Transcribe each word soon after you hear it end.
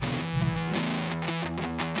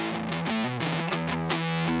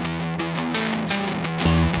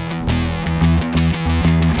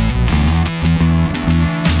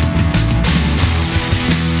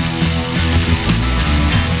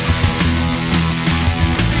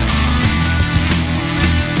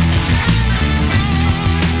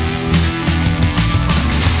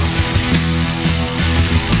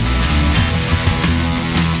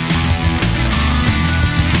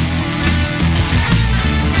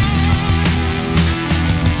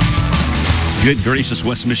Good gracious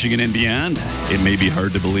West Michigan and beyond. It may be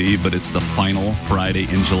hard to believe, but it's the final Friday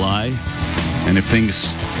in July. And if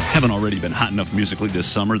things haven't already been hot enough musically this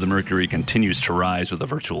summer, the mercury continues to rise with a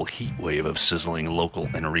virtual heat wave of sizzling local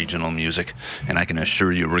and regional music. And I can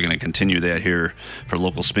assure you we're going to continue that here for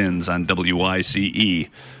Local Spins on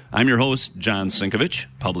WYCE. I'm your host, John Sinkovich,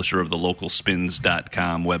 publisher of the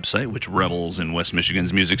LocalSpins.com website, which revels in West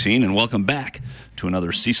Michigan's music scene. And welcome back to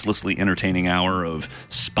another ceaselessly entertaining hour of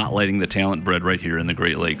spotlighting the talent bred right here in the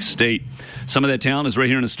Great Lakes State. Some of that talent is right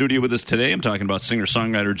here in the studio with us today. I'm talking about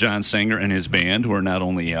singer-songwriter John Sanger and his band, who are not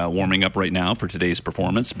only warming up right now for today's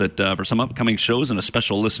performance, but for some upcoming shows and a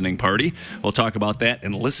special listening party. We'll talk about that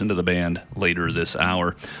and listen to the band later this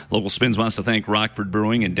hour. Local Spins wants to thank Rockford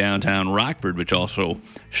Brewing in downtown Rockford, which also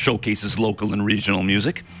showcases local and regional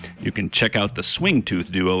music. You can check out the Swing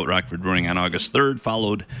Tooth duo at Rockford Brewing on August 3rd,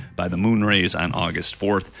 followed by the Moonrays on August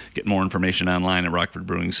 4th. Get more information online at Rockford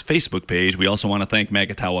Brewing's Facebook page. We also want to thank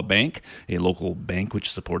Macatawa Bank, a local bank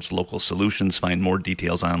which supports local solutions. Find more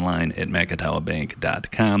details online at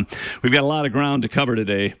macatawabank.com. We've got a lot of ground to cover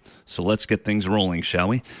today, so let's get things rolling, shall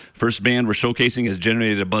we? First band we're showcasing has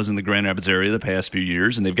generated a buzz in the Grand Rapids area the past few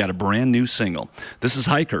years, and they've got a brand new single. This is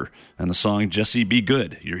Hiker and the song Jesse Be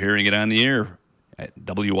Good. You're hearing it on the air at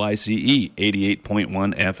WYCE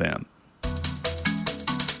 88.1 FM.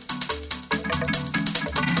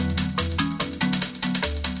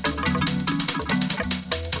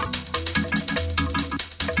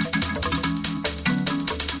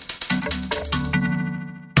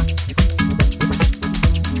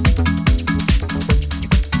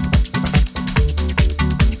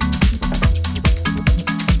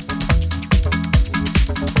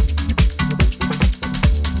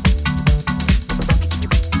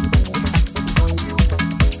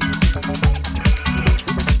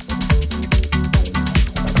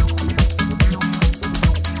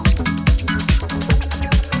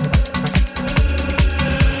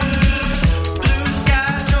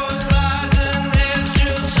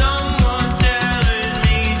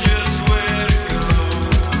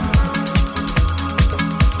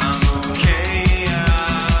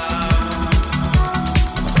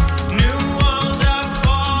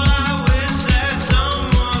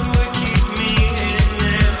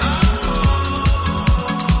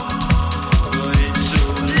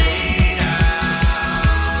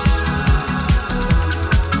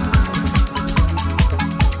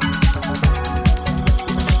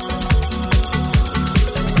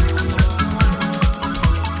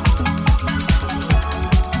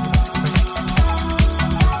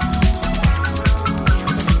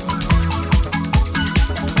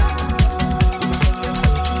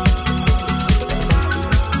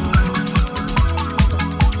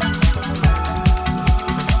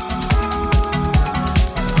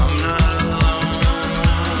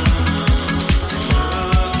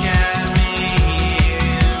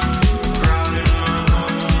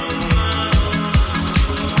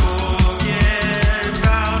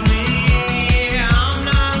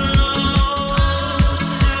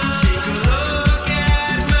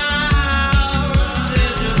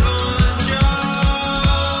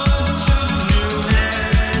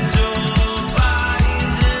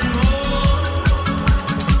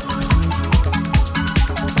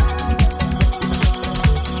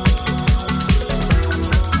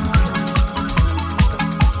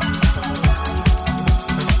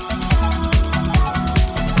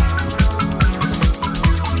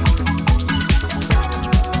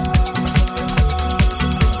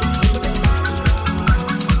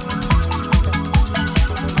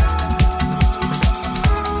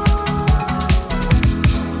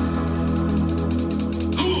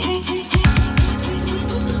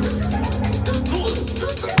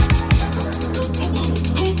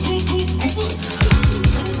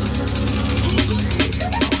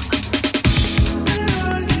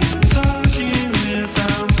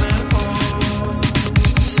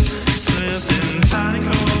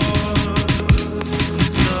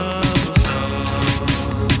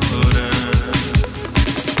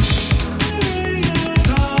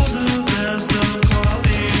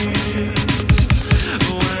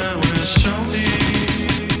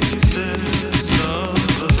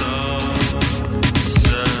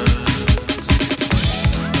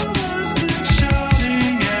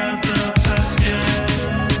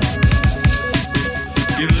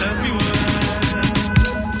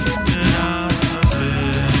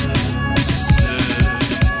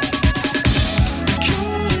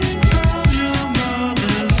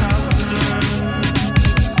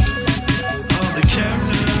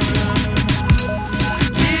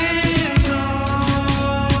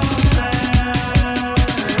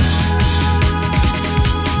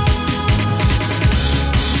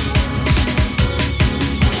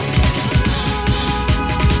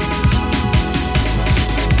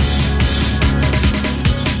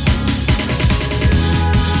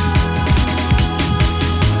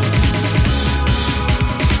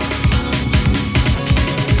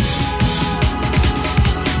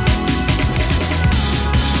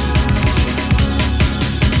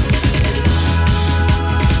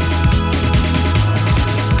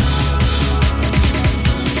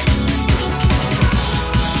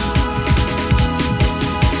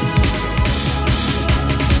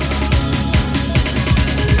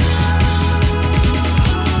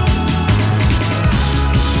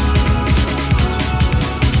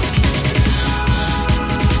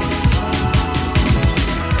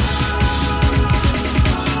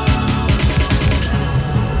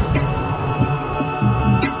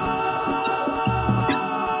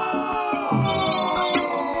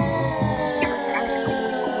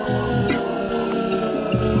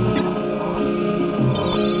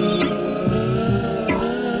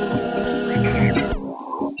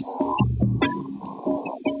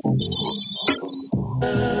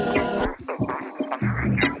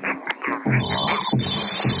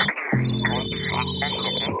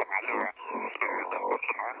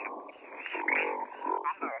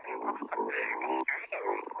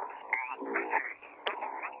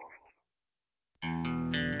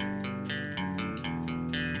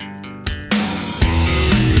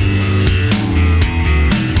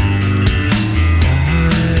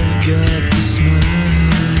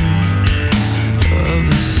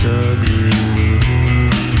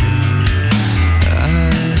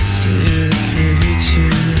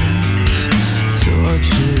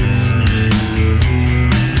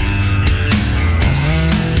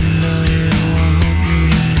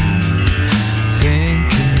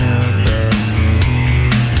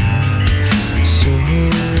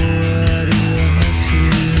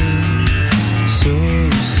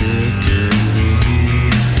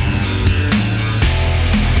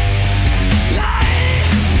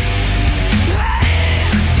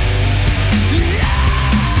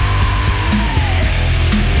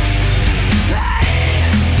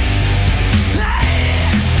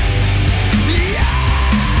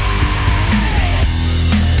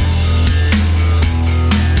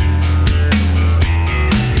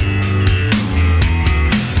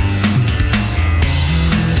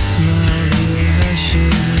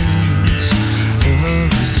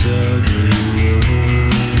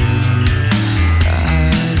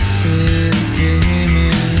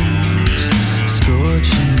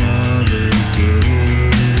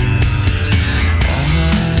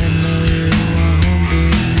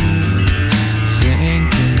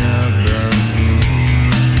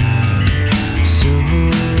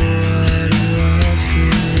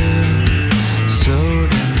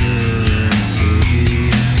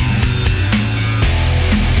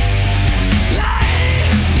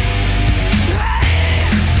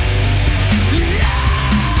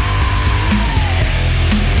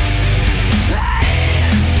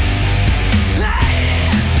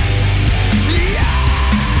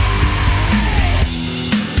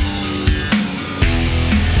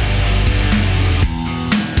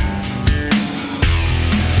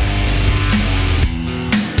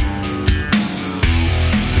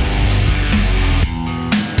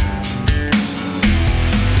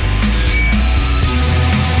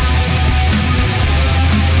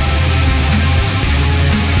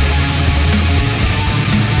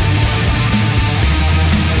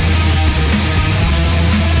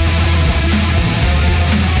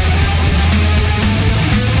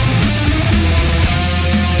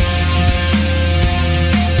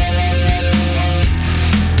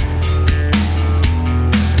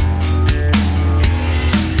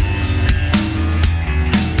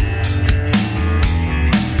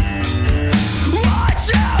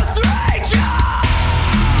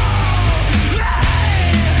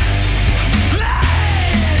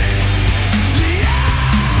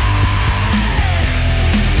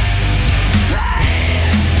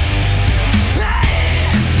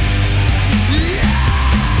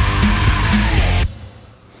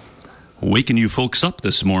 waking you folks up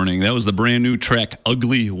this morning. That was the brand new track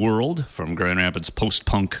Ugly World from Grand Rapids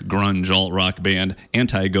post-punk grunge alt-rock band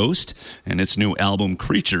Anti-Ghost and its new album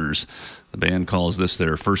Creatures. The band calls this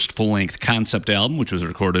their first full-length concept album, which was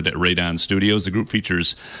recorded at Radon Studios. The group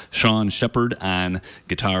features Sean Shepard on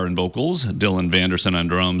guitar and vocals, Dylan Vanderson on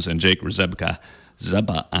drums, and Jake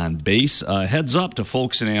Zeba on bass. Heads up to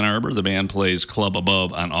folks in Ann Arbor. The band plays Club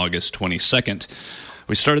Above on August 22nd.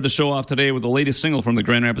 We started the show off today with the latest single from the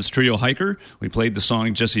Grand Rapids trio Hiker. We played the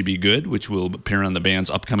song Jesse Be Good, which will appear on the band's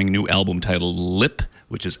upcoming new album titled Lip,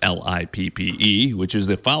 which is Lippe, which is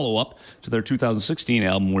the follow-up to their 2016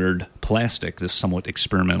 album Weird Plastic. This somewhat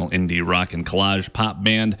experimental indie rock and collage pop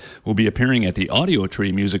band will be appearing at the Audio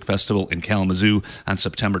Tree Music Festival in Kalamazoo on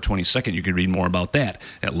September 22nd. You can read more about that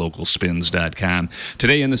at localspins.com.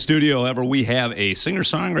 Today in the studio, however, we have a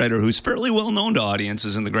singer-songwriter who's fairly well known to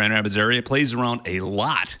audiences in the Grand Rapids area, plays around a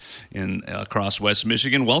lot across West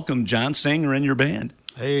Michigan. Welcome, John Sanger and your band.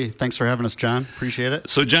 Hey, thanks for having us, John. Appreciate it.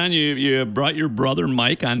 So, John, you brought your brother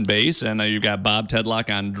Mike on bass, and you got Bob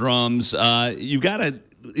Tedlock on drums. You got to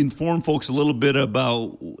inform folks a little bit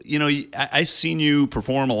about, I've seen you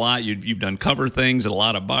perform a lot. You've done cover things at a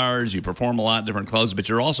lot of bars. You perform a lot at different clubs, but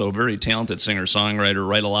you're also a very talented singer-songwriter,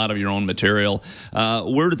 write a lot of your own material.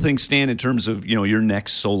 Where do things stand in terms of, your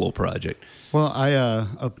next solo project? Well, I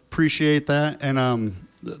appreciate that, and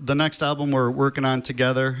the next album we're working on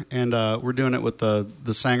together, and we're doing it with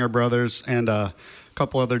the Sanger brothers and a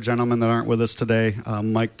couple other gentlemen that aren't with us today,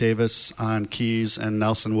 Mike Davis on keys and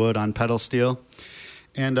Nelson Wood on pedal steel.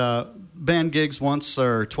 And band gigs once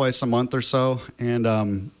or twice a month or so,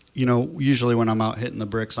 and usually when I'm out hitting the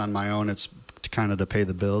bricks on my own, it's kind of to pay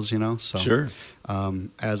the bills, So sure.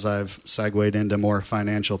 As I've segued into more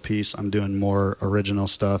financial piece, I'm doing more original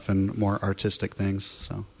stuff and more artistic things.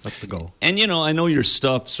 So that's the goal. And, I know your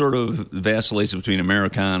stuff sort of vacillates between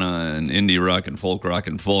Americana and indie rock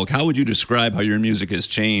and folk. How would you describe how your music has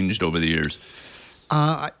changed over the years?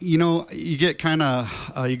 You get kind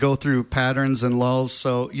of, you go through patterns and lulls.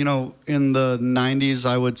 So, in the 90s,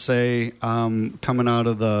 I would say, coming out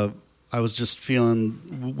of I was just feeling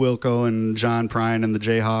Wilco and John Prine and the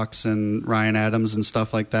Jayhawks and Ryan Adams and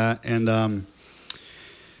stuff like that. And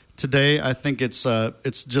today, I think it's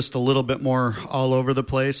just a little bit more all over the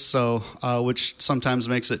place. So, which sometimes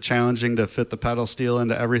makes it challenging to fit the pedal steel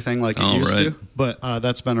into everything like it used to. But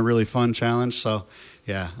that's been a really fun challenge. So,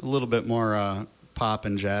 yeah, a little bit more pop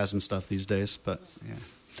and jazz and stuff these days. But yeah.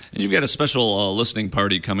 And you've got a special listening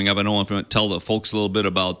party coming up. I don't know if you want to tell the folks a little bit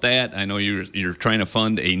about that. I know you're trying to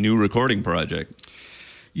fund a new recording project.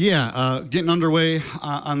 Yeah, getting underway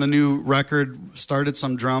on the new record. Started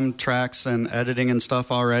some drum tracks and editing and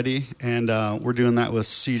stuff already, and we're doing that with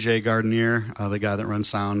CJ Gardenier, the guy that runs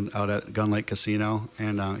sound out at Gun Lake Casino,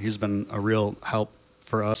 and he's been a real help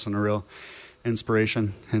for us and a real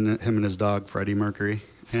inspiration, and him and his dog, Freddie Mercury.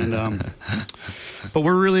 And but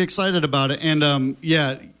we're really excited about it. And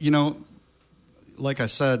like I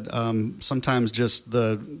said, sometimes just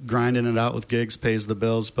the grinding it out with gigs pays the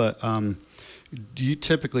bills. But you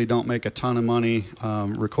typically don't make a ton of money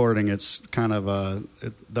recording. It's kind of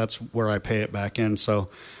that's where I pay it back in. So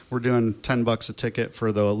we're doing $10 a ticket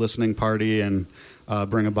for the listening party, and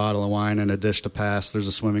bring a bottle of wine and a dish to pass. There's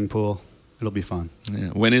a swimming pool. It'll be fun. Yeah.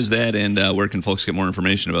 When is that, and where can folks get more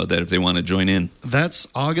information about that if they want to join in? That's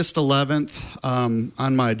August 11th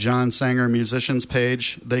on my John Sanger Musicians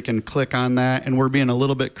page. They can click on that, and we're being a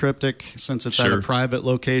little bit cryptic since it's at a private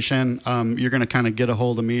location. You're going to kind of get a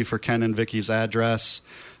hold of me for Ken and Vicky's address,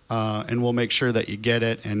 and we'll make sure that you get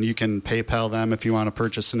it, and you can PayPal them if you want to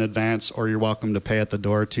purchase in advance, or you're welcome to pay at the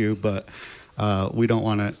door too, but we don't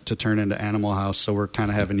want it to turn into Animal House, so we're kind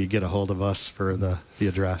of having you get a hold of us for the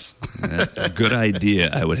address. Good idea,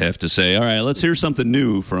 I would have to say. All right, let's hear something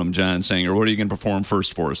new from John Sanger. What are you going to perform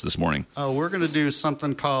first for us this morning? We're going to do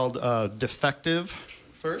something called Defective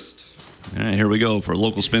first. All right, here we go for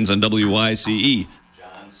Local Spins on WYCE.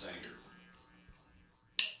 John Sanger.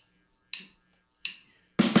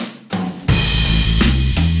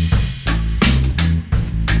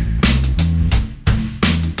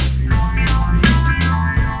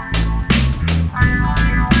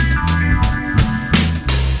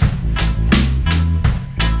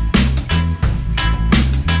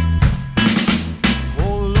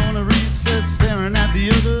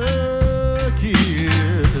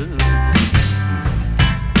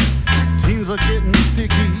 Getting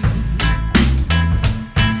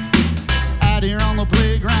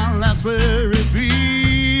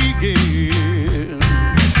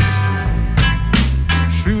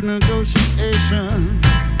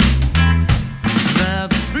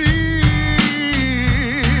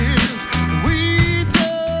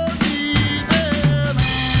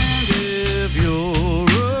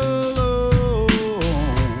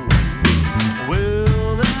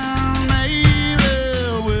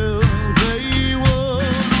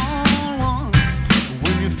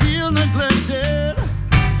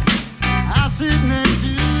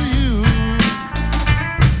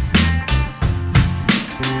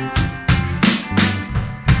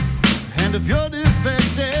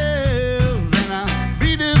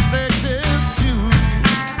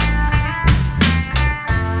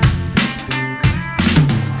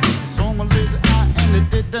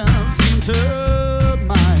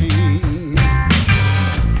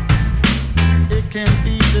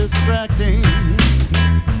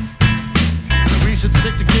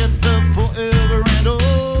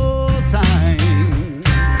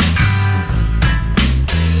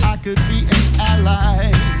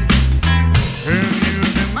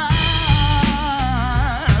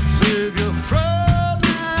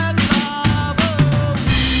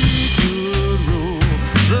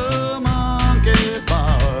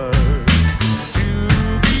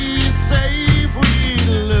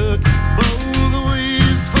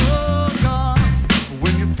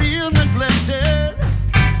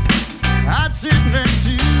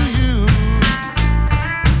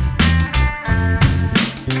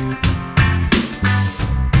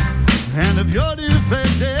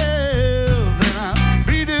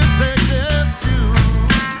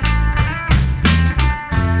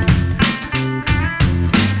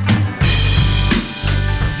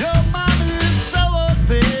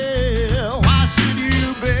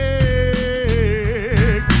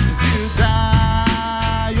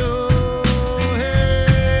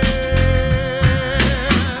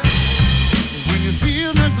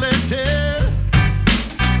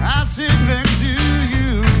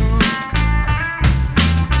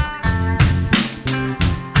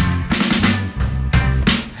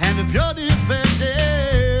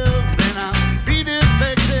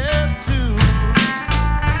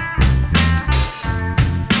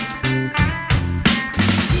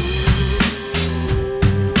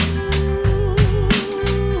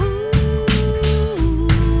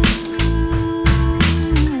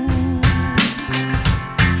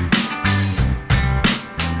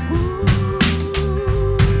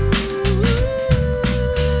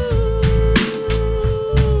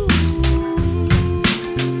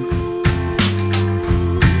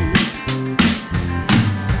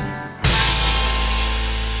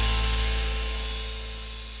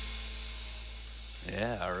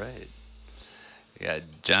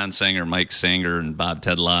John Sanger, Mike Sanger, and Bob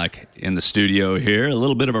Tedlock in the studio here. A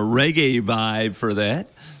little bit of a reggae vibe for that.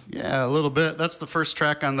 Yeah, a little bit. That's the first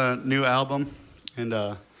track on the new album. And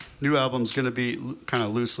new album's going to be kind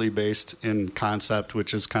of loosely based in concept,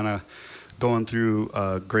 which is kind of going through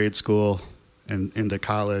grade school and into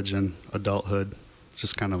college and adulthood.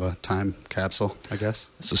 Just kind of a time capsule, I guess.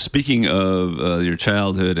 So speaking of your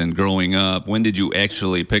childhood and growing up, when did you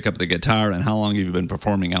actually pick up the guitar, and how long have you been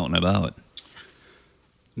performing out and about?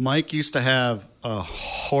 Mike used to have a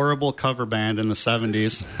horrible cover band in the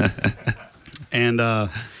 70s, and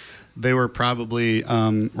they were probably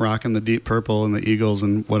rocking the Deep Purple and the Eagles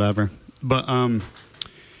and whatever. But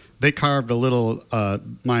they carved a little,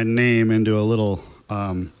 my name into a little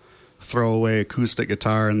throwaway acoustic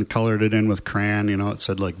guitar and colored it in with crayon. You know, it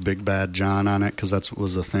said like Big Bad John on it because that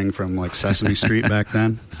was the thing from like Sesame Street back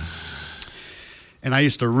then. And I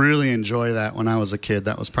used to really enjoy that when I was a kid.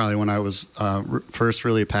 That was probably when I was first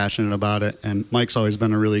really passionate about it. And Mike's always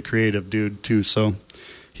been a really creative dude too. So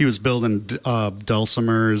he was building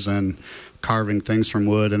dulcimers and carving things from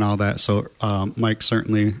wood and all that. So Mike's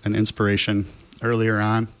certainly an inspiration earlier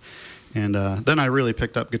on. And then I really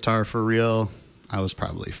picked up guitar for real. I was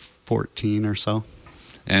probably 14 or so.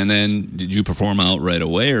 And then did you perform out right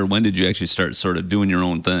away, or when did you actually start sort of doing your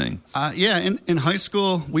own thing? Yeah, in high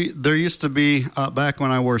school, there used to be, back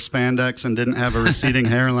when I wore spandex and didn't have a receding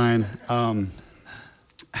hairline,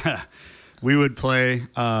 we would play,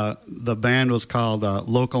 the band was called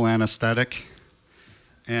Local Anesthetic,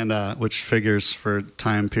 and which figures for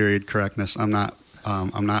time period correctness. I'm not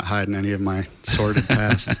hiding any of my sordid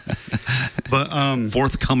past. But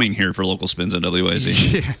forthcoming here for Local Spins on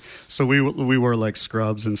WIZ. Yeah. So we wore like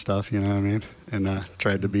scrubs and stuff, you know what I mean, and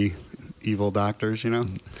tried to be evil doctors, you know.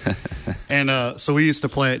 And so we used to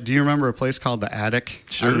play. Do you remember a place called the Attic?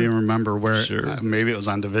 Sure. I don't even remember where. Sure. Maybe it was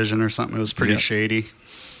on Division or something. It was pretty shady.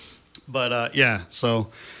 But yeah, so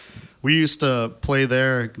we used to play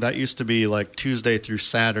there. That used to be like Tuesday through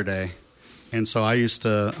Saturday. And so I used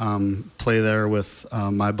to play there with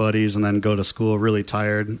my buddies and then go to school really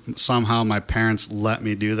tired. Somehow my parents let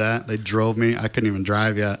me do that. They drove me. I couldn't even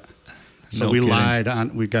drive yet. So we lied. I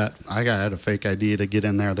had a fake ID to get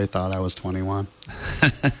in there. They thought I was 21.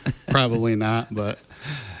 Probably not, but...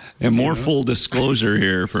 And more full disclosure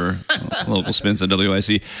here for Local Spins on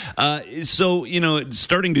WIC. So, you know,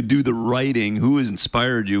 starting to do the writing, who has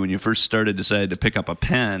inspired you when you first decided to pick up a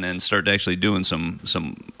pen and start actually doing some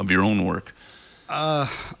of your own work?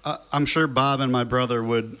 I'm sure Bob and my brother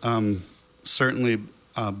would certainly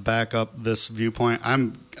back up this viewpoint.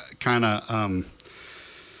 I'm kind of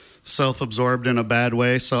self-absorbed in a bad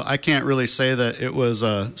way, so I can't really say that it was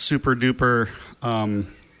a super duper...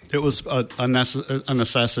 It was a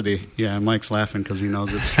necessity. Yeah, Mike's laughing because he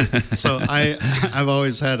knows it's true. So I've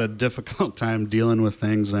always had a difficult time dealing with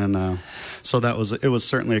things, and so it was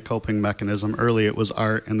certainly a coping mechanism. Early it was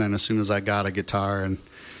art, and then as soon as I got a guitar and,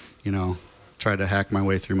 you know, tried to hack my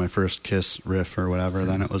way through my first Kiss riff or whatever,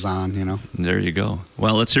 then it was on, you know. There you go.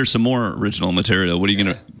 Well, let's hear some more original material. What are you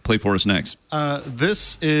going to play for us next?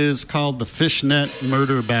 This is called the Fishnet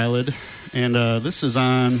Murder Ballad, and this is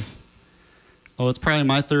on... Oh, it's probably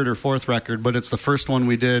my third or fourth record, but it's the first one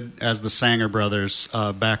we did as the Sanger Brothers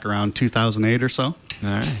back around 2008 or so. All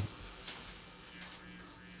right.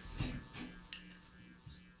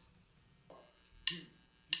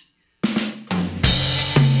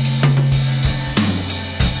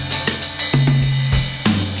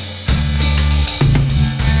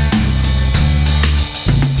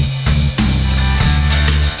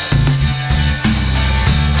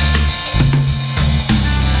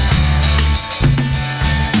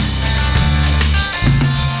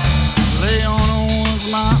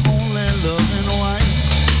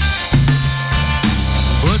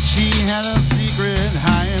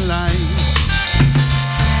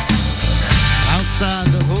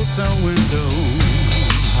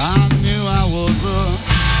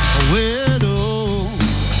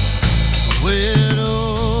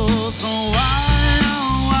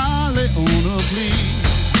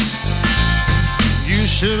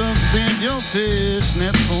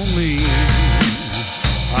 Fishnets for me.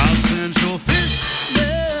 I'll send your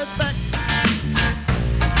fishnets back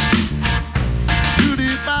to the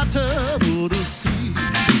bottom of the sea.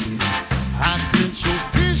 I sent your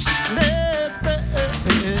fishnets back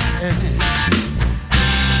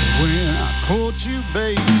when I caught you,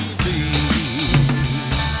 baby.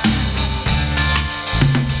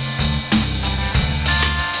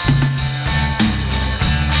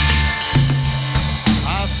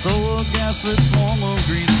 Gaslit swarm of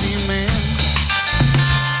greasy men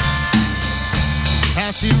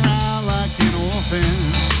pass you around like an orphan,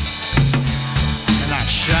 and I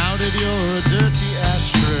you're a dirty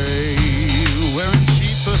ashtray, wearing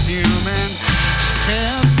cheap perfume and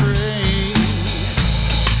hairspray,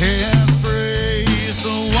 hairspray. So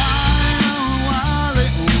why they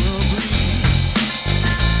will bleed?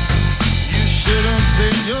 You should have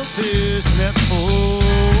saved your fishnets for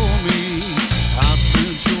me. I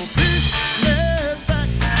sent your fishnets back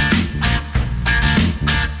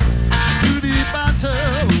to the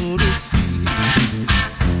bottom of the sea.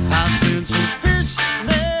 I sent your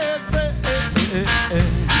fishnets back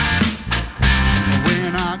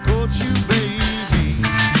when I caught you, baby.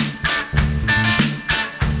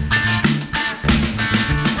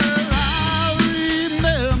 Well, I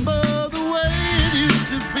remember the way it used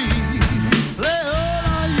to be. Play all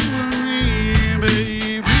are you and me, baby.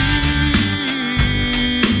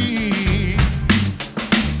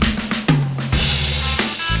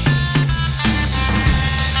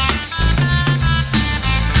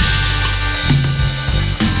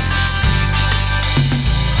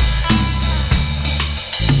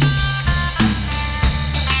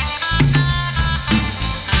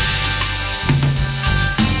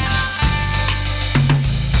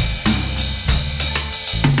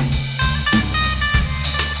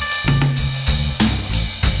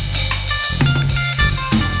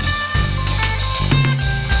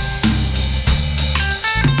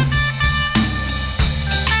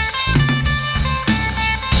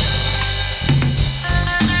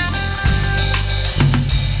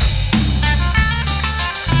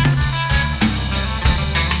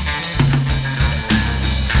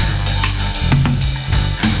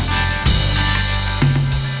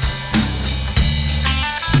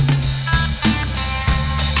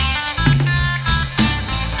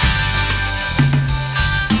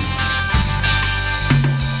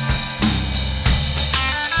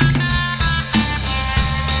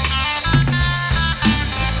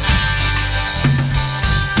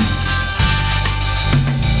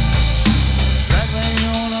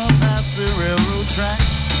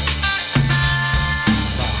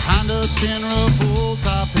 Tin roof, old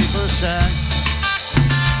top paper shack.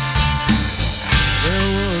 There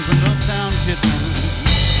was an uptown kitchen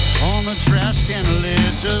on the trash can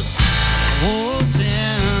lid, just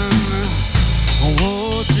watching.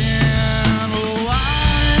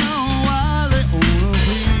 Why they wanna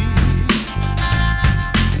be?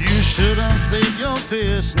 You should have saved your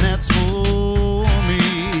fishnets for me.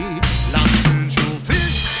 I sent your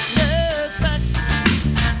fishnets back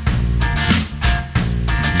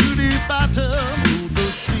to the bottom of the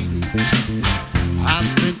sea. I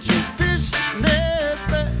sent your fishnets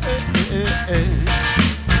back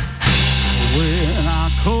when I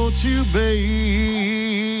caught you, baby.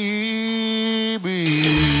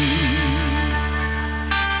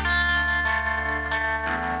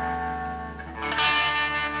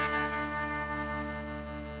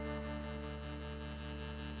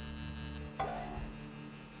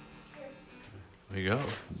 There you go.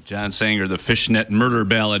 John Sanger, the Fishnet Murder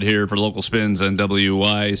Ballad here for Local Spins on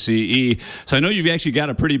WYCE. So I know you've actually got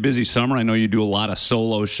a pretty busy summer. I know you do a lot of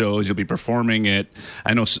solo shows. You'll be performing at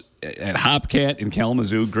Hopcat in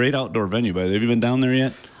Kalamazoo. Great outdoor venue, by the way. Have you been down there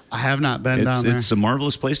yet? I have not been down there. It's a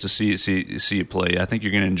marvelous place to see you play. I think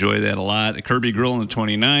you're going to enjoy that a lot. The Kirby Grill on the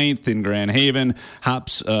 29th in Grand Haven.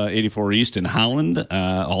 Hops 84 East in Holland.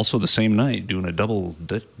 Also the same night, doing a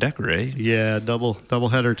double-decker, eh? Yeah, double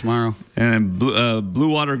header tomorrow. And Blue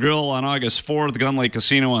Water Grill on August 4th. Gun Lake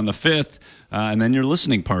Casino on the 5th. And then your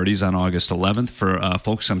listening parties on August 11th for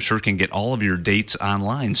folks I'm sure can get all of your dates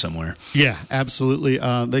online somewhere. Yeah, absolutely.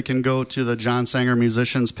 They can go to the John Sanger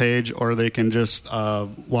Musicians page, or they can just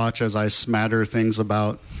watch as I smatter things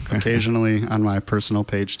about occasionally on my personal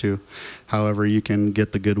page too. However you can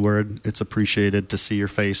get the good word, it's appreciated to see your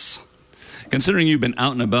face. Considering you've been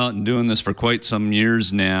out and about and doing this for quite some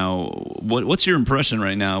years now, what's your impression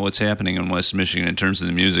right now? What's happening in West Michigan in terms of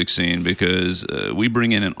the music scene? Because we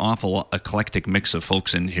bring in an awful eclectic mix of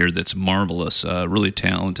folks in here that's marvelous, really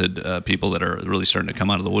talented people that are really starting to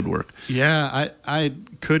come out of the woodwork. Yeah, I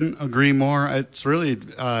couldn't agree more. It's really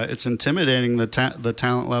it's intimidating, the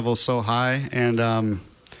talent level so high, and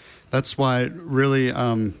that's why really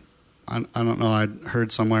I don't know. I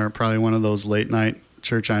heard somewhere probably one of those late night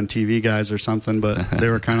church on TV guys or something, but they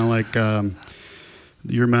were kind of like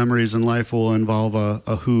your memories in life will involve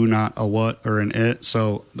a who, not a what or an it.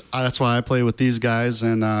 So that's why I play with these guys,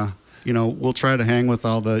 and we'll try to hang with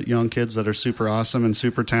all the young kids that are super awesome and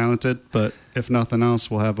super talented, but if nothing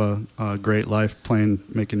else, we'll have a great life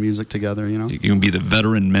making music together, You can be the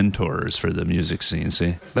veteran mentors for the music scene,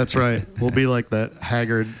 see? That's right. We'll be like that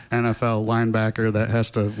haggard NFL linebacker that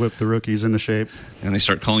has to whip the rookies into shape. And they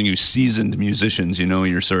start calling you seasoned musicians,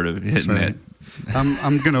 you're sort of hitting that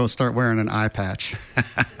I'm going to start wearing an eye patch.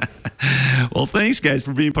 Well, thanks, guys,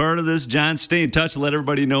 for being part of this. John, stay in touch. Let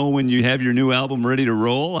everybody know when you have your new album ready to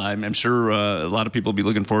roll. I'm sure a lot of people will be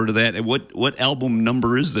looking forward to that. And what album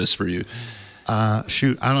number is this for you?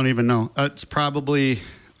 Shoot, I don't even know. It's probably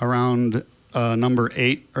around number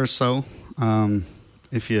 8 or so.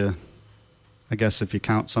 If you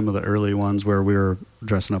count some of the early ones where we were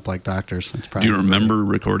dressing up like doctors. It's probably. Do you remember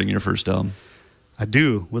recording your first album? I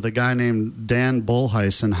do, with a guy named Dan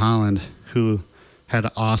Bolhuis in Holland, who had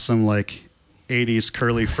an awesome 80s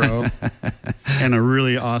curly fro and a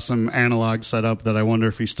really awesome analog setup that I wonder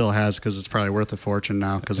if he still has, because it's probably worth a fortune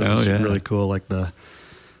now, because it was really cool.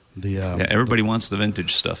 Everybody wants the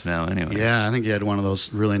vintage stuff now anyway. Yeah, I think he had one of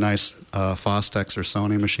those really nice Fostex or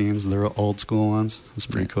Sony machines, the old school ones. It was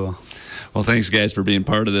pretty cool. Well, thanks, guys, for being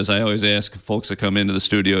part of this. I always ask folks that come into the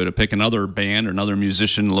studio to pick another band or another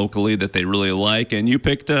musician locally that they really like, and you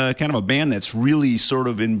picked kind of a band that's really sort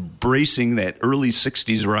of embracing that early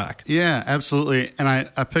 60s rock. Yeah, absolutely. And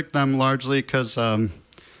I picked them largely because I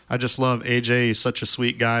just love AJ. He's such a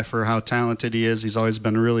sweet guy for how talented he is. He's always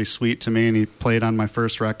been really sweet to me, and he played on my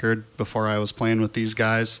first record before I was playing with these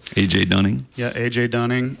guys. AJ Dunning? Yeah, AJ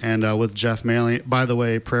Dunning, and with Jeff Maley. By the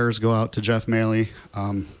way, prayers go out to Jeff Maley.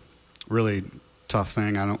 Really tough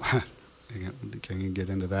thing. I can get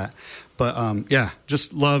into that. But,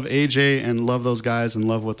 just love AJ and love those guys and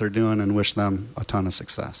love what they're doing and wish them a ton of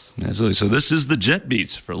success. Absolutely. So this is the Jet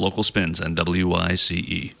Beats for Local Spins on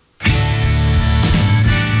WYCE.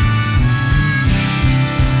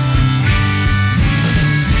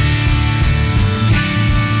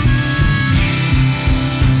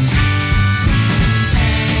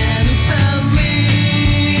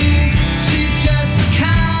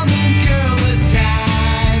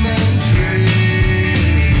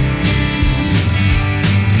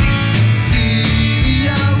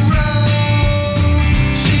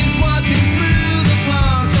 She's walking through the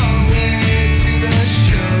park on her way to the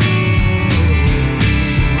show.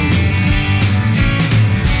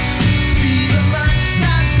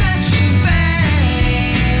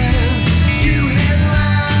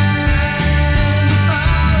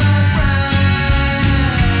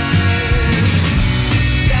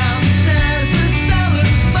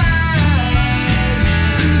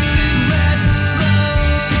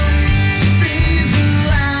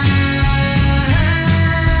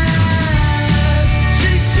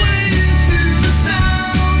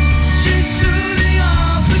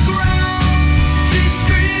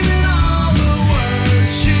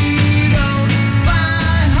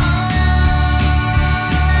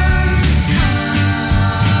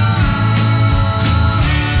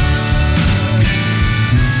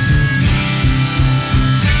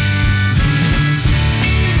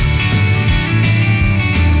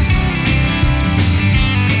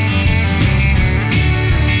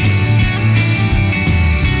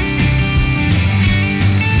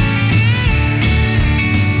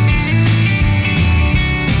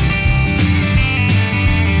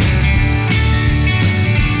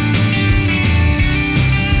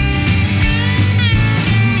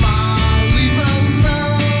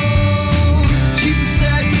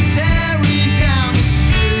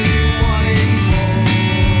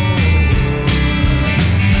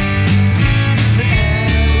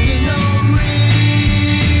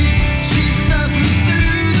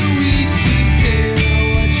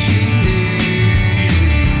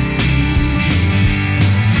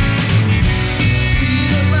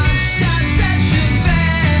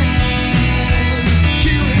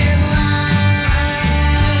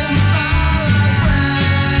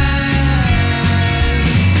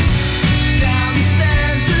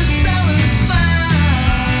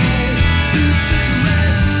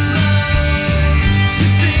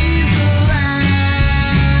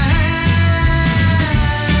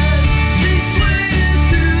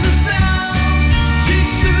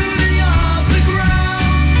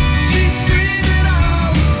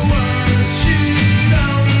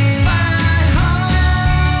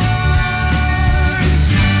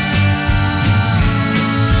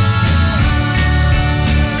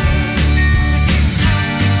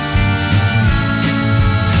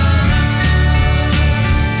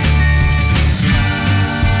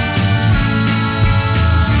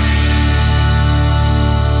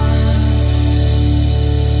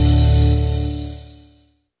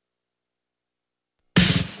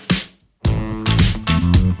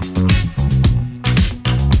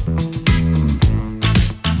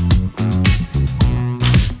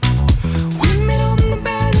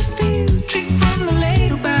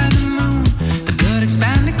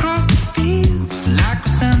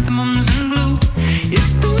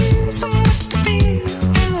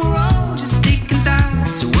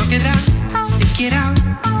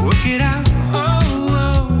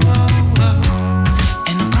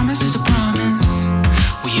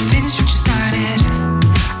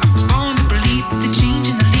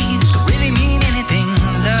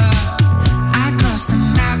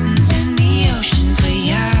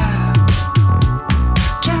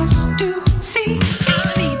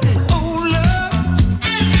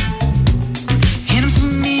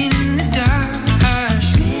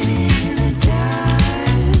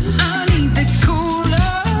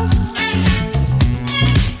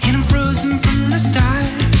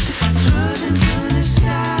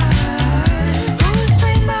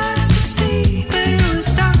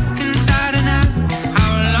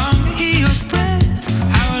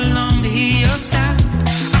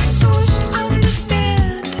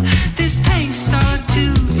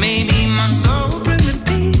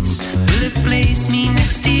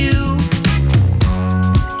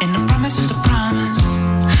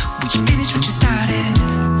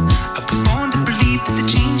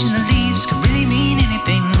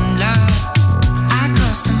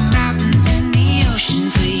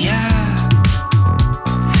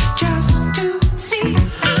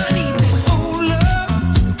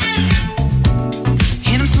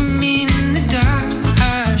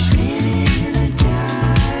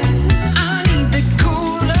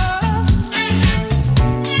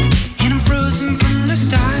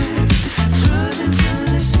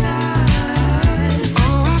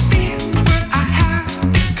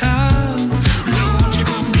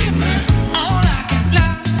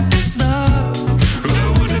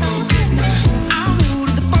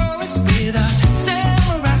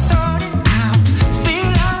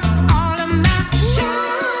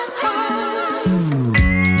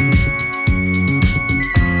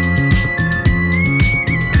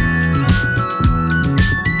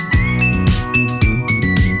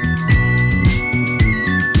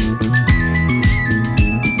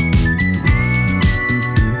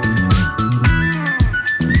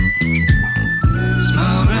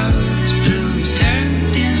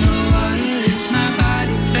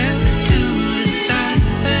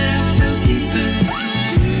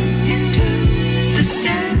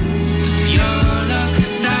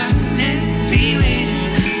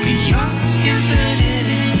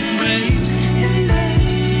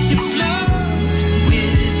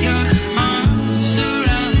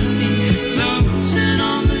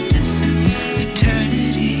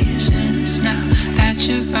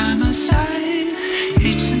 my side.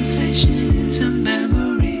 Each sensation is a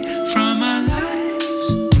memory from our lives.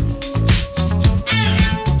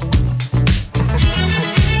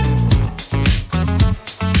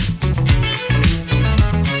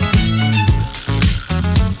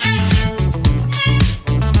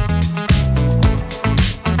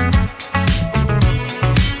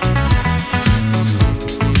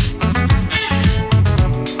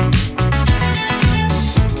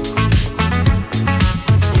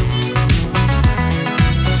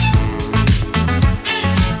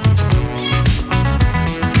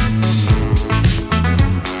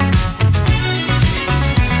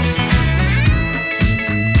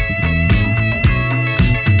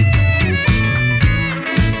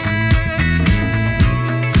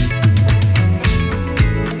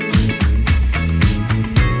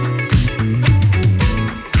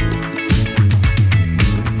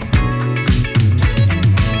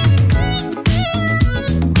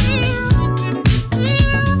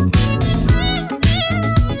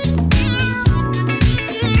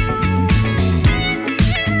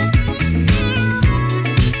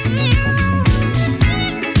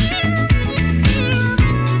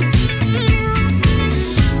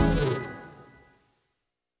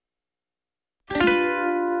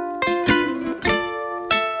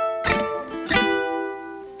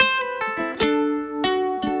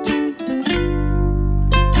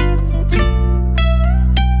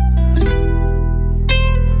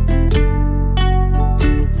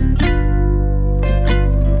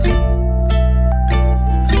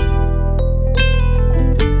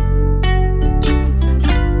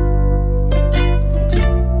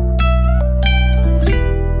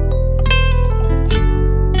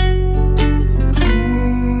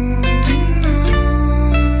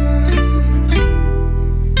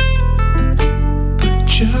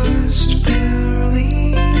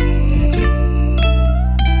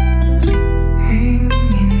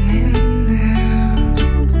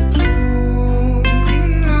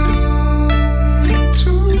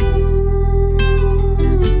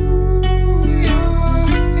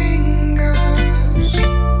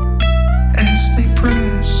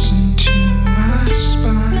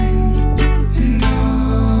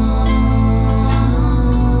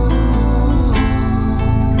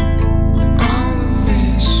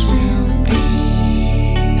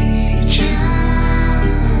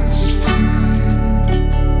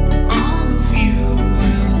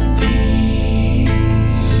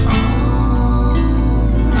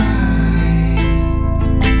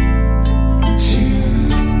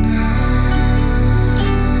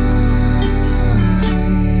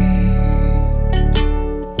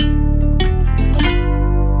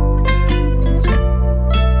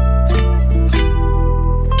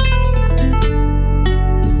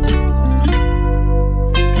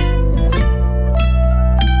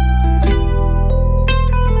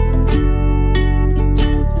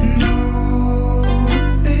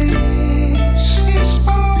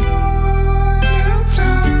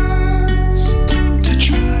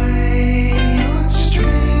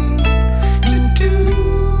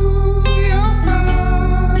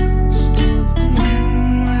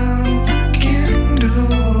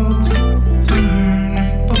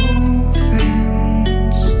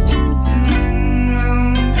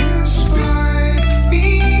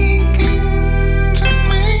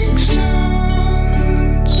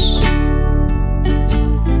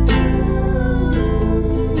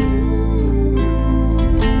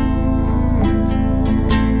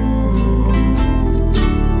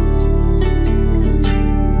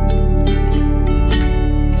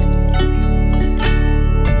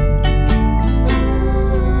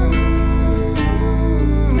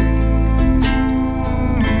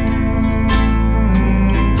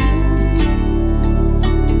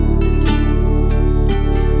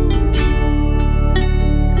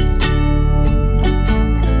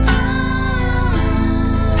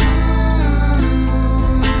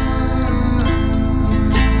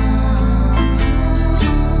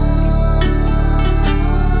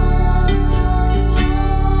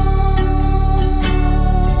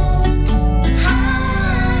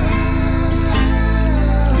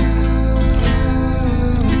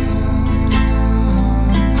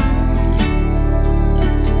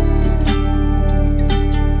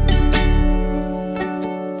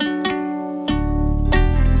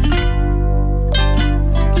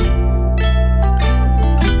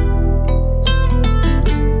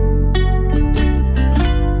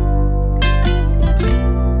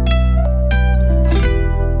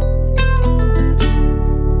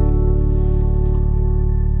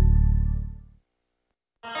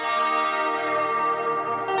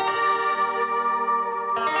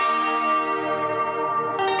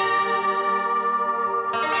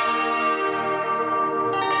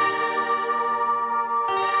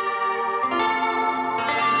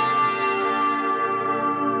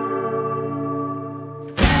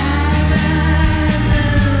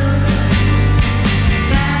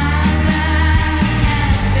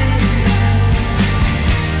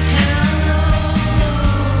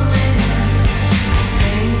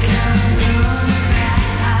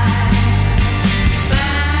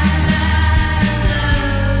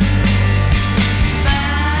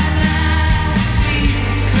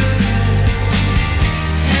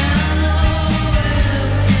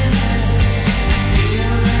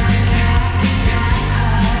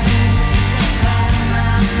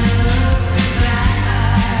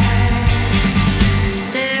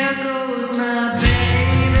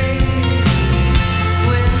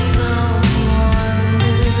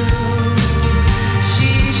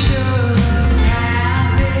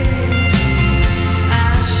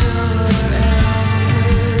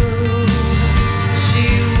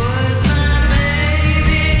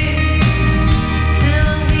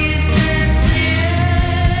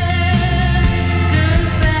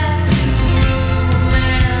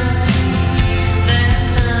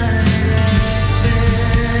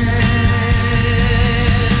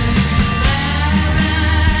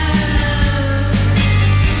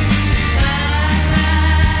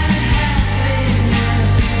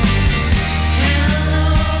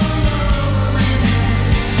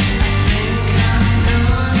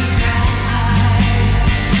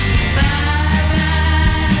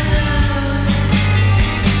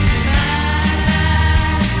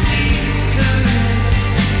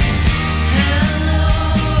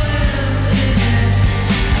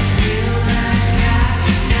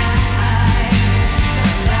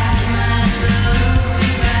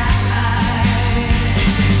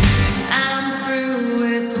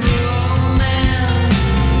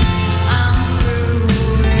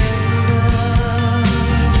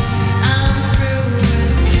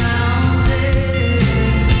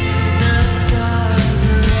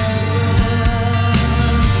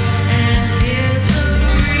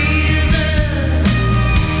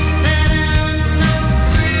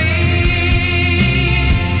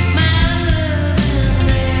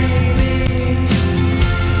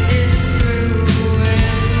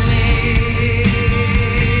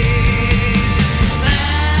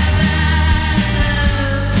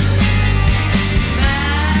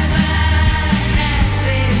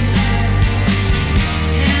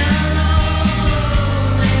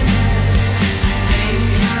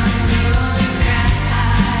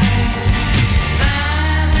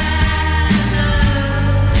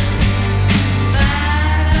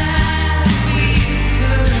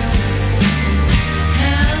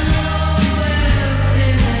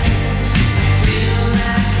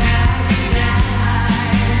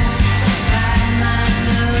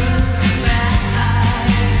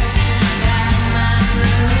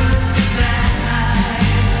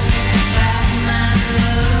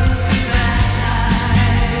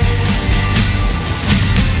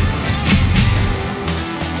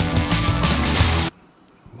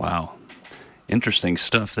 Wow. Interesting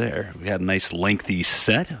stuff there. We had a nice lengthy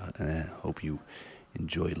set. Hope you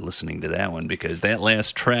enjoyed listening to that one, because that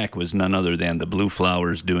last track was none other than the Blue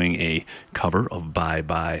Flowers doing a cover of Bye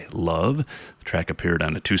Bye Love. The track appeared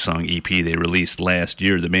on a 2-song EP they released last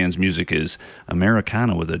year. The band's music is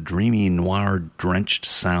Americana with a dreamy noir-drenched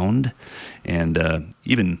sound, and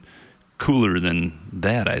even cooler than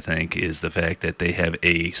that, I think, is the fact that they have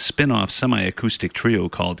a spin-off semi-acoustic trio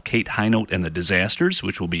called Kate Highnote and the Disasters,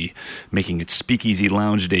 which will be making its Speakeasy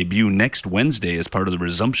Lounge debut next Wednesday as part of the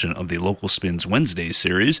resumption of the Local Spins Wednesdays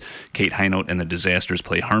series. Kate Highnote and the Disasters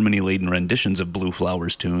play harmony-laden renditions of Blue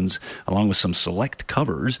Flowers tunes, along with some select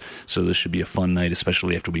covers, so this should be a fun night,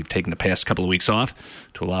 especially after we've taken the past couple of weeks off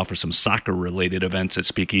to allow for some soccer-related events at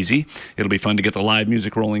Speakeasy. It'll be fun to get the live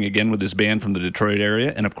music rolling again with this band from the Detroit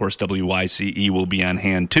area, and of course WYCE will be on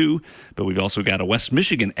hand too, but we've also got a West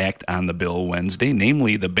Michigan act on the bill Wednesday,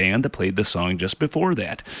 namely the band that played the song just before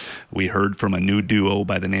that. We heard from a new duo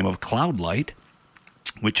by the name of Cloudlight,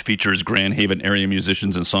 which features Grand Haven area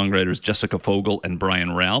musicians and songwriters Jessica Fogel and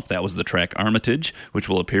Brian Ralph. That was the track Armitage, which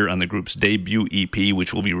will appear on the group's debut EP,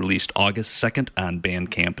 which will be released August 2nd on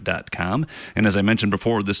Bandcamp.com. And as I mentioned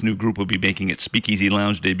before, this new group will be making its Speakeasy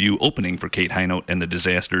Lounge debut opening for Kate Highnote and the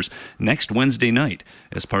Disasters next Wednesday night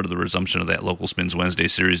as part of the resumption of that Local Spins Wednesday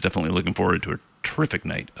series. Definitely looking forward to a terrific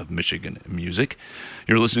night of Michigan music.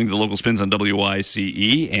 You're listening to the Local Spins on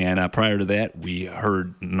WYCE, and prior to that, we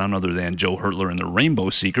heard none other than Joe Hertler and the Rainbow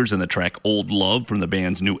Seekers and the track Old Love from the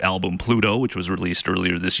band's new album Pluto, which was released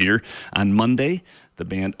earlier this year. On Monday, the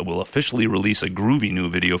band will officially release a groovy new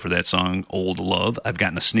video for that song, Old Love. I've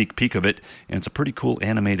gotten a sneak peek of it, and it's a pretty cool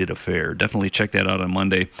animated affair. Definitely check that out on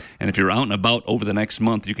Monday. And if you're out and about over the next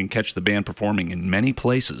month, you can catch the band performing in many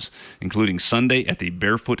places, including Sunday at the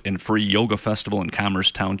Barefoot and Free Yoga Festival in Commerce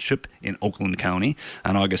Township in Oakland County,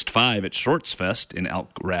 on August 5 at Shorts Fest in Elk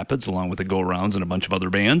Rapids, along with the Go-Rounds and a bunch of other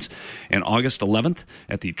bands, and August 11th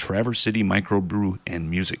at the Traverse City Microbrew and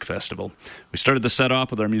Music Festival. We started the set off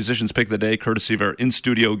with our musicians pick of the day, courtesy of our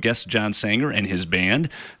in-studio guest John Sanger and his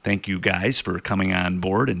band. Thank you guys for coming on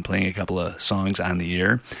board and playing a couple of songs on the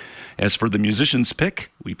air. As for the musician's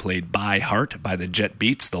pick, we played By Heart by the Jet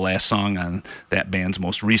Beats, the last song on that band's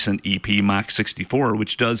most recent EP, Mach 64,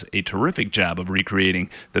 which does a terrific job of recreating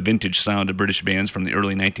the vintage sound of British bands from the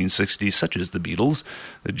early 1960s, such as the Beatles.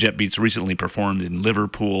 The Jet Beats recently performed in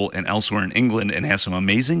Liverpool and elsewhere in England and have some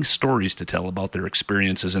amazing stories to tell about their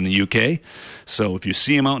experiences in the UK. So if you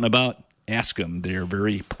see them out and about, ask them. They're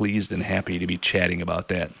very pleased and happy to be chatting about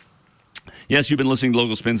that. Yes, you've been listening to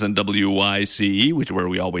Local Spins on WYCE, where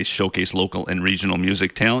we always showcase local and regional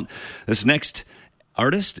music talent. This next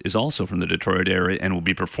artist is also from the Detroit area and will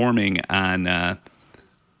be performing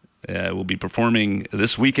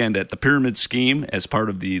this weekend at the Pyramid Scheme as part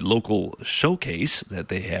of the local showcase that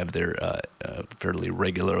they have there fairly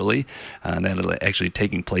regularly. That'll actually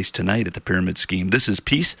taking place tonight at the Pyramid Scheme. This is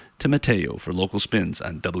Peace to Mateo for Local Spins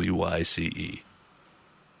on WYCE.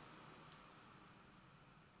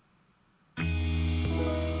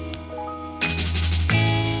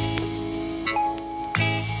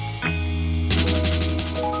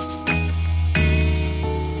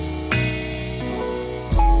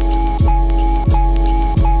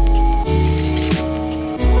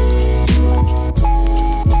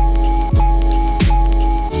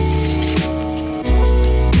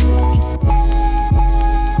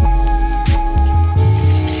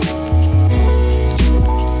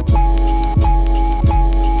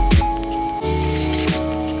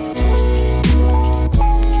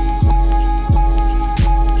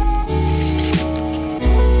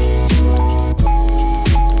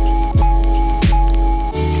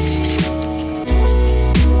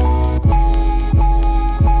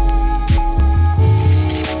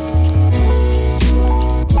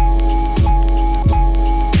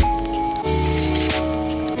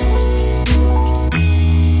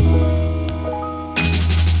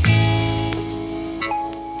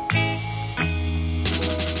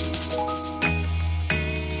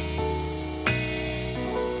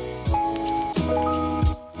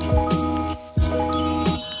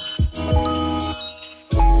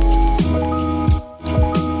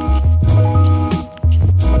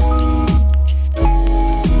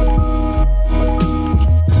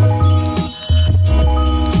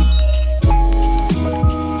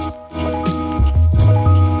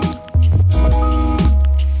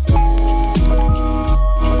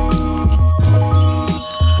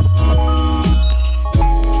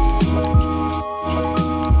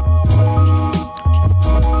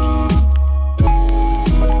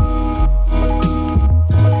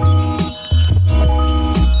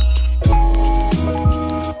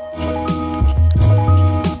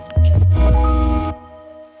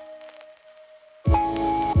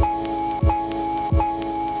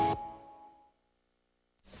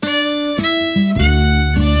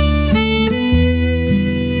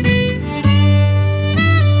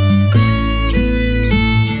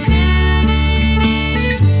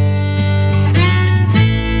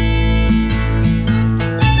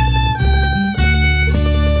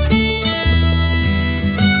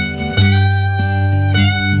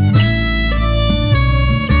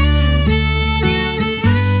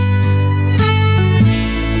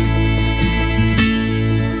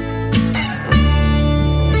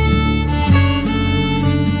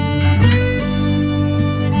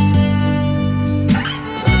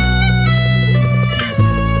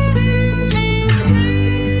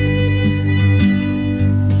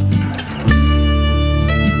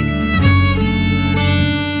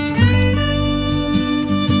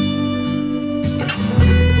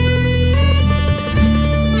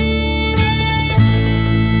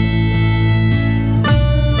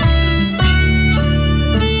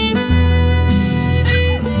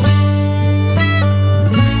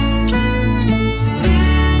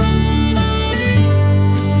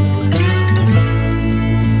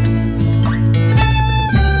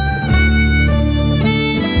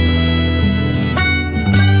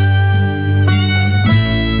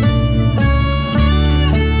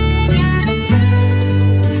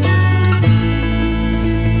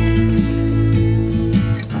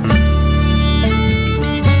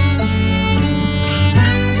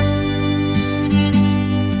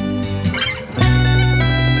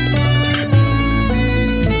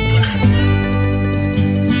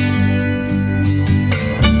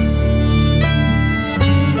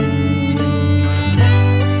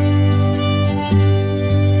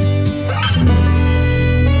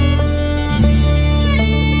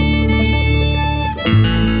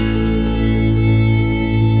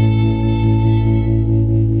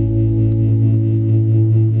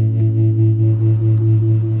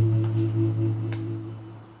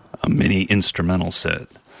 instrumental set.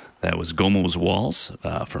 That was Gomo's Waltz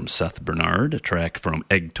from Seth Bernard, a track from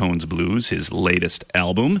Eggtones Blues, his latest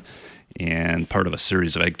album, and part of a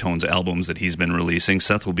series of Eggtones albums that he's been releasing.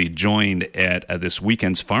 Seth will be joined at this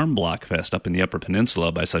weekend's Farm Block Fest up in the Upper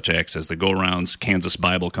Peninsula by such acts as the Go-Rounds, Kansas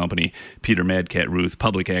Bible Company, Peter Madcat Ruth,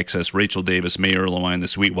 Public Access, Rachel Davis, Mayor Lewine, the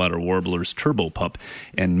Sweetwater Warblers, Turbo Pup,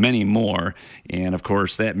 and many more. And, of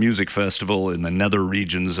course, that music festival in the nether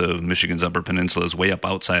regions of Michigan's Upper Peninsula is way up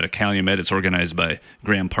outside of Calumet. It's organized by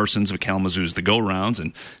Graham Parsons of Kalamazoo's The Go-Rounds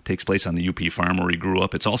and takes place on the UP farm where he grew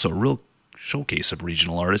up. It's also a real showcase of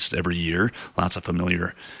regional artists every year. Lots of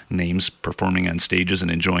familiar names performing on stages and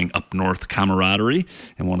enjoying up north camaraderie.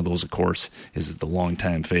 And one of those, of course, is the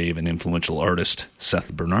longtime fave and influential artist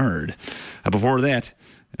Seth Bernard. Before that,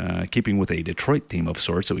 keeping with a Detroit theme of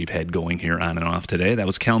sorts that we've had going here on and off today, that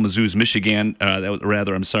was Kalamazoo's Michigan. I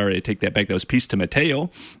take that back. That was Peace to Mateo,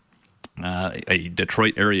 a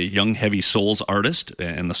Detroit area young heavy souls artist,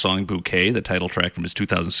 and the song Bouquet, the title track from his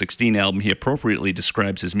 2016 album. He appropriately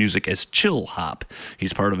describes his music as chill hop.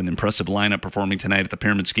 He's part of an impressive lineup performing tonight at the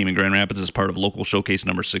Pyramid Scheme in Grand Rapids as part of local showcase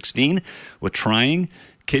number 16, with Trying,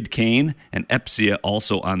 Kid Kane, and Epsia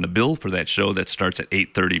also on the bill for that show that starts at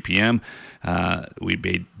 8:30 p.m. We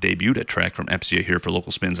debuted a track from Epsia here for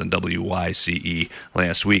Local Spins on WYCE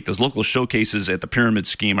last week. Those local showcases at the Pyramid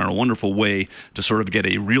Scheme are a wonderful way to sort of get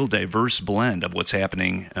a real diverse blend of what's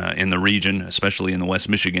happening in the region, especially in the West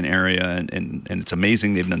Michigan area, and it's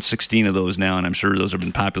amazing. They've done 16 of those now, and I'm sure those have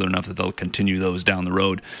been popular enough that they'll continue those down the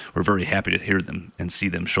road. We're very happy to hear them and see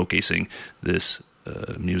them showcasing this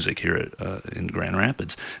music here in Grand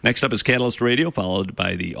Rapids. Next up is Catalyst Radio, followed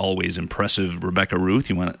by the always impressive Rebecca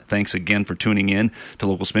Ruth. Thanks again for tuning in to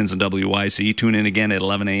Local Spins and WYC. Tune in again at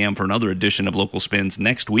 11 a.m. for another edition of Local Spins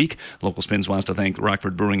next week. Local Spins wants to thank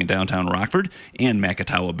Rockford Brewing in downtown Rockford and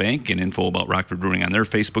Macatawa Bank, and info about Rockford Brewing on their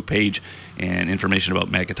Facebook page, and information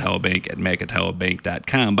about Macatawa Bank at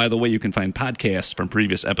macatawabank.com. By the way, you can find podcasts from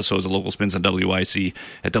previous episodes of Local Spins and WYC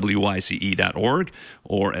at wyce.org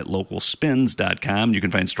or at localspins.com. You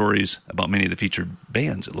can find stories about many of the featured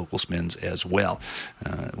bands at Local Spins as well.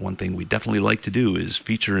 One thing we definitely like to do is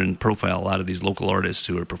feature and profile a lot of these local artists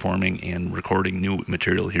who are performing and recording new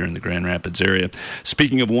material here in the Grand Rapids area.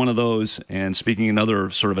 Speaking of one of those, and speaking another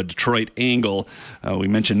sort of a Detroit angle, we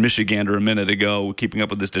mentioned Michigander a minute ago, keeping up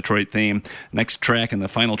with this Detroit theme. Next track, and the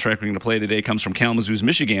final track we're going to play today, comes from Kalamazoo's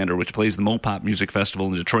Michigander, which plays the Mopop Music Festival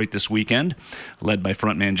in Detroit this weekend. Led by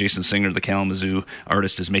frontman Jason Singer, the Kalamazoo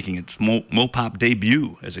artist is making its Mopop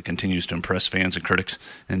debut as it continues to impress fans and critics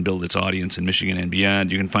and build its audience in Michigan and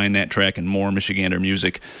beyond. You can find that track and more Michigander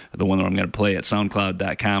music, the one that I'm going to play, at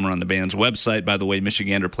SoundCloud.com or on the band's website. By the way,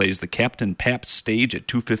 Michigander plays the Captain Pabst stage at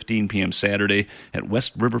 2:15 p.m. Saturday at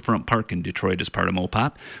West Riverfront Park in Detroit as part of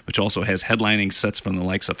Mopop, which also has headlining sets from the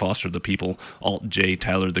likes of Foster the People, Alt J,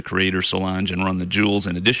 Tyler the Creator, Solange, and Run the Jewels.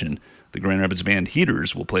 In addition, the Grand Rapids band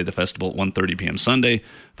Heaters will play the festival at 1:30 p.m. Sunday,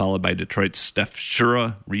 followed by Detroit's Steph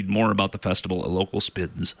Shura. Read more about the festival at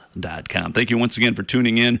localspins.com. Thank you once again for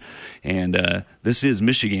tuning in, and this is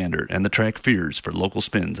Michigander and the track Fears for Local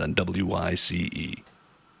Spins on WYCE.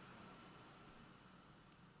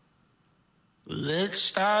 Let's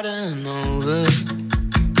start over.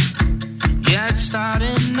 Yeah, it's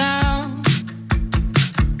starting now.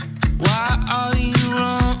 Why are you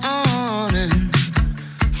running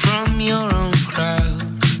from your own crowd?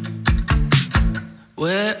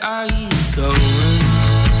 Where are you going?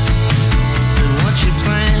 And what you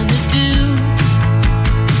plan to do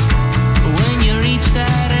when you reach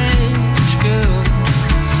that age, girl,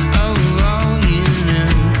 of all you know?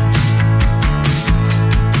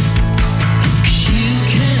 'Cause you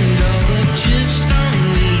can go, but just don't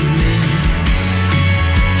leave me.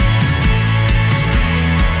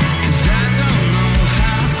 'Cause I don't know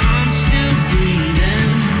how I'm still breathing.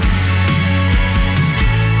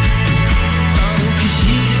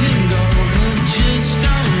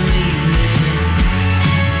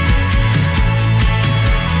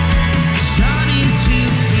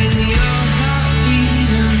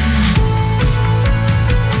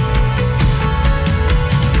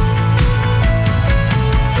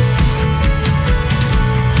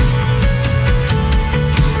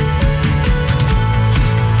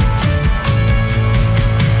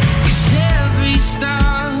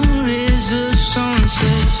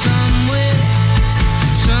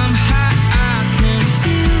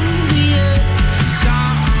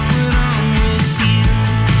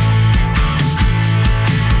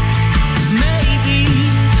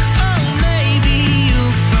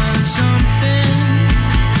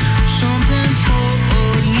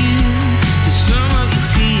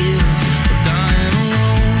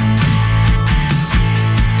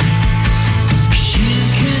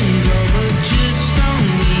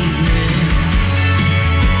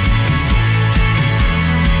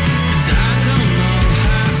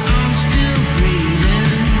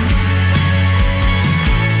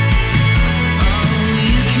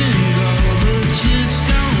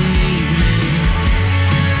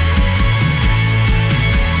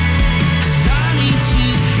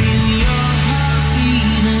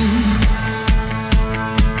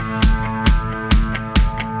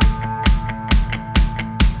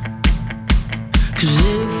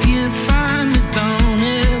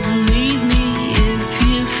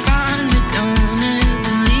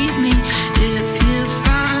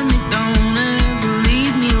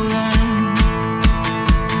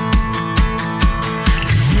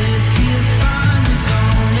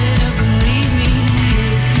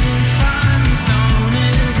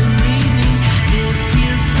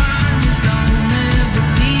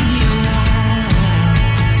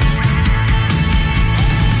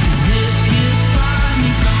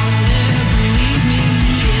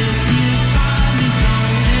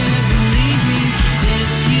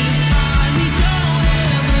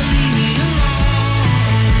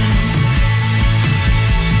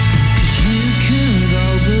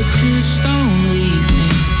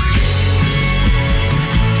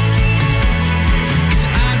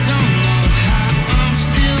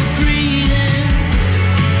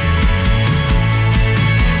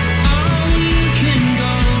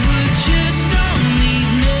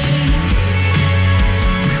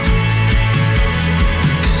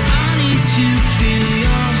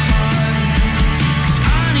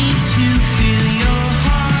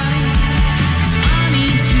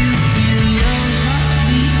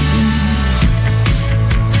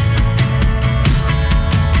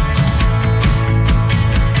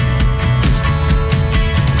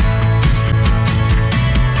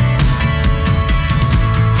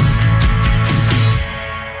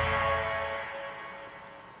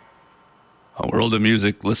 World of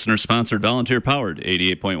Music, listener-sponsored, volunteer-powered,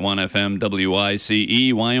 88.1 FM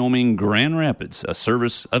WICE, Wyoming, Grand Rapids, a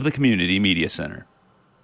service of the Community Media Center.